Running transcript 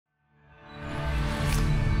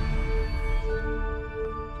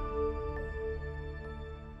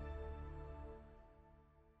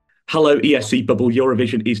Hello, ESCBubble.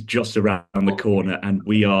 Eurovision is just around the corner, and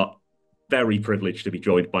we are very privileged to be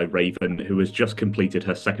joined by Raven, who has just completed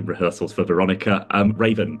her second rehearsals for Veronika.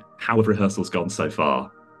 Raven, how have rehearsals gone so far?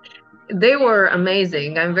 They were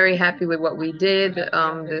amazing. I'm very happy with what we did.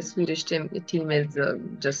 The Swedish team is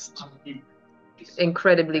just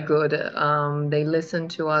incredibly good. They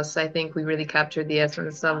listened to us. I think we really captured the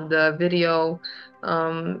essence of the video.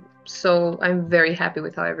 So I'm very happy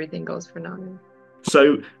with how everything goes for now.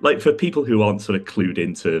 So, like, for people who aren't sort of clued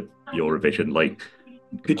into Eurovision, like,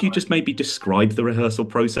 could you just maybe describe the rehearsal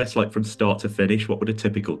process, like from start to finish? What would a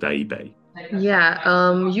typical day be?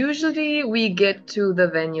 Yeah, usually we get to the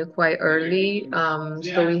venue quite early.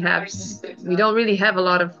 So we don't really have a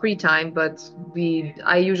lot of free time, but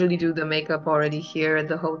I usually do the makeup already here at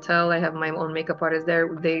the hotel. I have my own makeup artist there.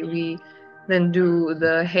 We then do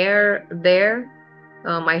the hair there.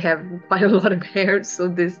 I have quite a lot of hair, so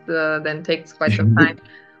this then takes quite some time.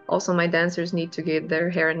 Also, my dancers need to get their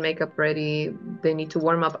hair and makeup ready. They need to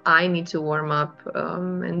warm up. I need to warm up.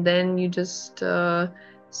 And then you just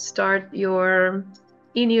start your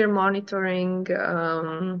in-ear monitoring.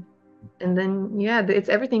 And then, yeah, it's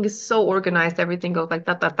everything is so organized. Everything goes like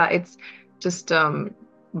that. It's just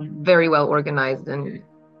very well organized. And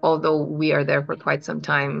although we are there for quite some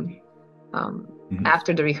time, um, Mhm.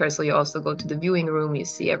 after the rehearsal, you also go to the viewing room. You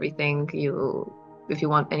see everything. If you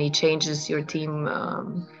want any changes, your team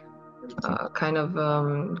kind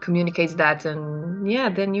of communicates that, and yeah,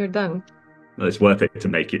 then you're done. Well, it's worth it to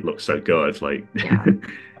make it look so good. Like, Yeah.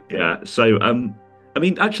 yeah. So, I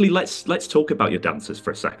mean, actually, let's talk about your dancers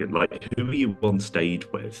for a second. Like, who are you on stage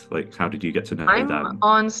with? Like, how did you get to know I'm them?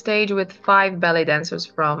 on stage with five ballet dancers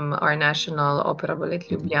from our national opera ballet Mhm.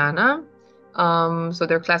 Ljubljana. So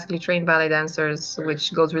they're classically trained ballet dancers,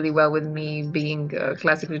 which goes really well with me being a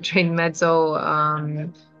classically trained mezzo.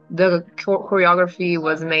 The choreography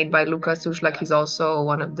was made by Luka Sušlak. He's also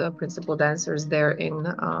one of the principal dancers there in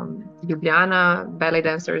Ljubljana, ballet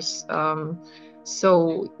dancers.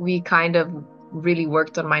 So we kind of really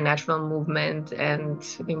worked on my natural movement and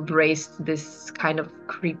embraced this kind of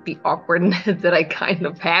creepy awkwardness that I kind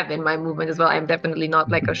of have in my movement as well. I'm definitely not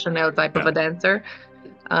like a Chanel type of a Yeah. dancer.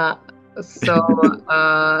 Uh, so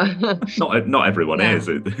Not everyone yeah, is.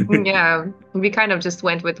 yeah, we kind of just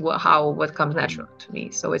went with what comes natural to me.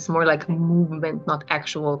 So it's more like movement, not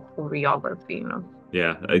actual choreography.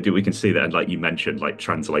 Yeah, we can see that, and like you mentioned, like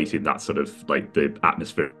translating that sort of like the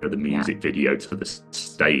atmosphere of the Yeah. music video to the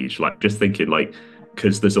stage. Like just thinking, like,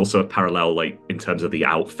 because there's also a parallel, like in terms of the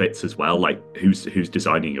outfits as well. Like who's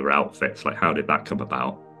designing your outfits? Like how did that come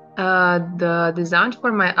about? The design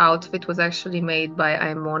for my outfit was actually made by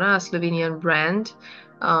Aimona, a Slovenian brand.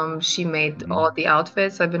 She made Mhm. all the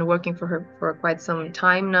outfits. I've been working for her for quite some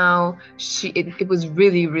time now. It was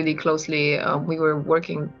really, really closely. We were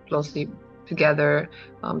working closely together.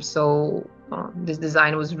 This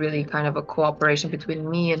design was really kind of a cooperation between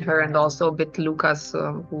me and her, and also a bit Lucas,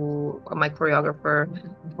 who my choreographer,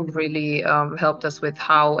 who really helped us with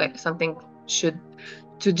how something should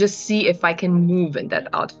to just see if I can move in that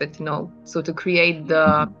outfit. So to create the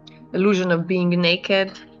Mhm. illusion of being naked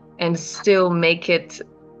and still make it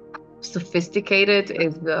sophisticated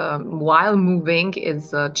is while moving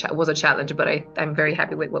was a challenge, but I'm very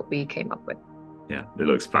happy with what we came up with. Yeah, it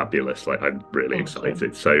looks fabulous. Like I'm really Thank you.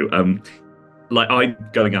 excited. So, like I'm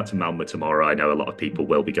going out to Malmö tomorrow. I know a lot of people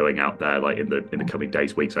will be going out there, like in the coming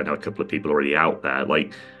days, weeks. I know a couple of people already out there.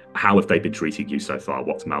 Like, how have they been treating you so far?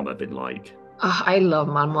 What's Malmö been like? I love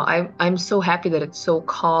Malmo. I'm so happy that it's so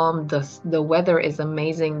calm. The weather is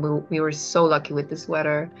amazing. We were so lucky with this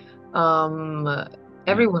weather. Um, Yeah.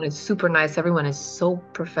 Everyone is super nice. Everyone is so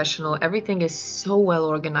professional. Everything is so well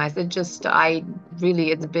organized.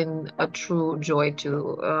 It's been a true joy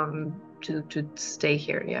to stay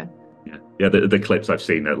here. Yeah. Yeah, yeah. The clips I've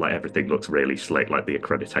seen, like everything looks really slick, like the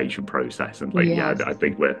accreditation process, and like yeah, Yes. I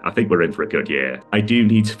think we're in for a good year. I do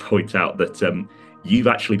need to point out that you've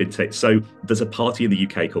actually been so there's a party in the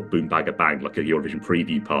UK called Boom Bagger Bang, like a Eurovision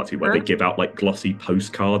preview party where they Huh? give out like glossy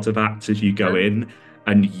postcards of acts as you go Huh? in,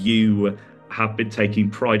 and you have been taking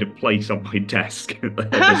pride of place on my desk ever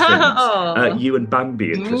since. Oh, You and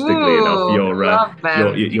Bambi, interestingly enough, ooh, love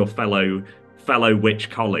them. your fellow witch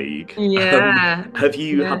colleague. Yeah. Have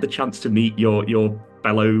you had Yeah. the chance to meet your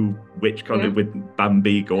fellow witch Yeah. colleague with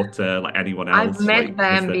Bambi, Gorta, like anyone I've else? met Like,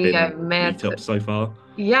 has there Bambi. been I've met meetups so far?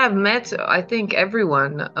 Yeah, I've met I think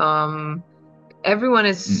everyone. Everyone Mm.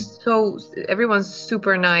 is everyone's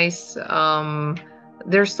super nice.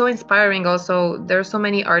 They're so inspiring also. There are so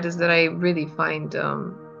many artists that I really find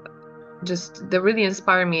just they really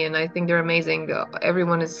inspire me and I think they're amazing.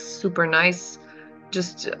 Everyone is super nice.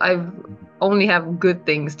 I've only have good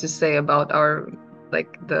things to say about our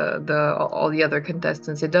like the all the other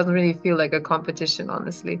contestants. It doesn't really feel like a competition,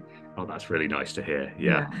 honestly. Oh, that's really nice to hear.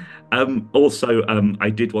 Yeah. Also, I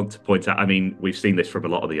did want to point out, I mean, we've seen this from a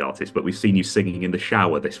lot of the artists, but we've seen you singing in the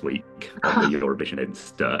shower this week on the Eurovision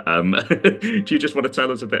Insta. Do you just want to tell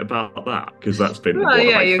us a bit about that? Because that's been Well, one of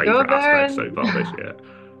yeah, my you go favorite there aspects and so far this year.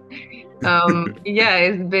 yeah,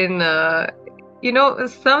 it's been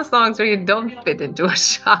some songs where you don't fit into a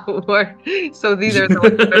shower. So these are the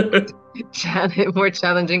ones that are more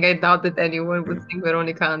challenging. I doubt that anyone would sing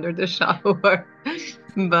Veronika under the shower.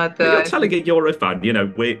 But But you're telling a Euro fan,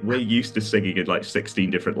 we're used to singing in like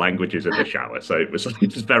 16 different languages in the shower, so it was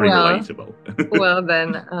very well, relatable. well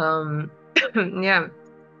then, yeah.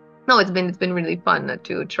 No, it's been really fun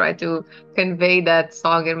to try to convey that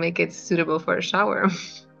song and make it suitable for a shower.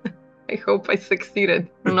 I hope I succeeded.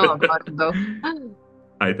 I don't know about it though.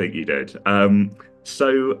 I think you did.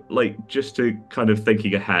 So, like, just to kind of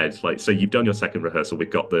thinking ahead, like, so you've done your second rehearsal.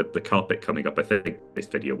 We've got the carpet coming up. I think this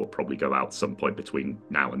video will probably go out some point between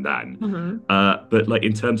now and then. But like,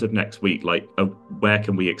 in terms of next week, like, where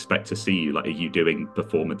can we expect to see you? Like, are you doing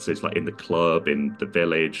performances like in the club, in the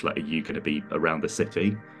village? Like, are you going to be around the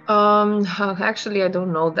city? Actually, I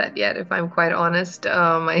don't know that yet, if I'm quite honest.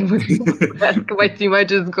 I ask my team, I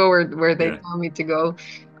just go where they Yeah, tell me to go.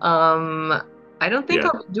 Um, I don't think yeah.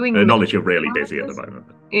 I'll be doing many Knowledge you're really busy at the performances.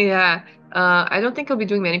 moment. Yeah, I don't think I'll be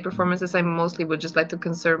doing many performances. I mostly would just like to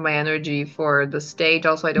conserve my energy for the stage.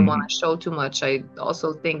 Also, I don't want to show too much. I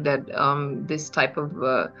also think that this type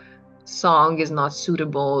of song is not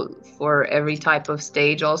suitable for every type of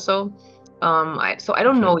stage also. So I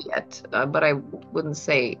don't Okay. know yet, but I wouldn't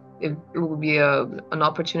say if it would be an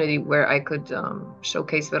opportunity where I could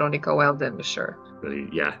showcase Veronika well, then sure. Really,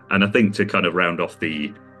 yeah. And I think to kind of round off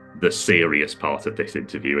the serious part of this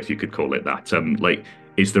interview, if you could call it that, like,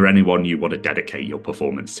 is there anyone you want to dedicate your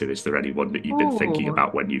performance to? Is there anyone that you've been thinking Ooh.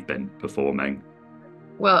 about when you've been performing?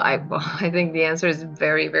 Well, I think the answer is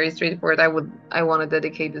very, very straightforward. I want to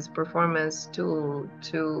dedicate this performance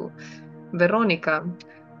to Veronika.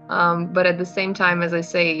 But at the same time, as I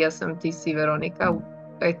say, yes, MTC Veronika,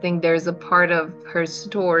 I think there's a part of her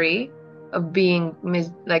story of being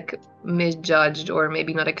misjudged or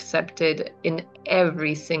maybe not accepted in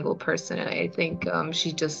every single person. And I think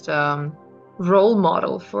she's just role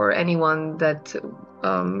model for anyone that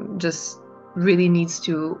just really needs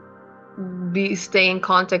to stay in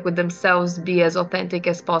contact with themselves, be as authentic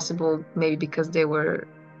as possible, maybe because they were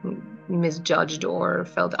misjudged or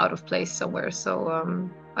felt out of place somewhere. So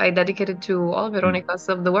I dedicate it to all Veronikas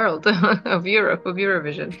of the world, of Europe, of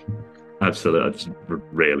Eurovision. Absolutely, that's a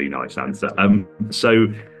really nice answer.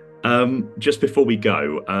 Just before we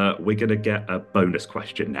go, we're going to get a bonus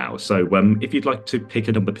question now. So, if you'd like to pick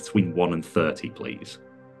a number between 1 and 30, please.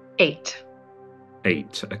 8.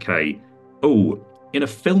 8. Okay. Oh, in a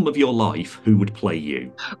film of your life, who would play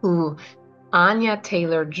you? Ooh, Anya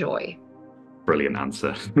Taylor-Joy. Brilliant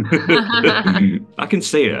answer. I can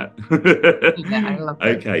see it. Yeah, I love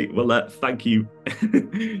that. Okay, well, thank you.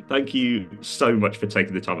 Thank you so much for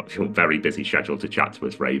taking the time out of your very busy schedule to chat to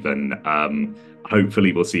us, Raven.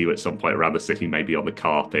 Hopefully we'll see you at some point around the city, maybe on the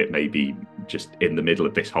carpet, maybe just in the middle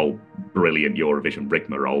of this whole brilliant Eurovision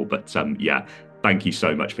rigmarole. But yeah, thank you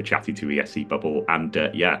so much for chatting to ESCBubble. And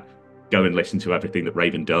yeah, go and listen to everything that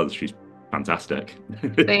Raven does. She's fantastic.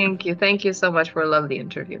 Thank you. Thank you so much for a lovely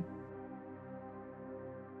interview.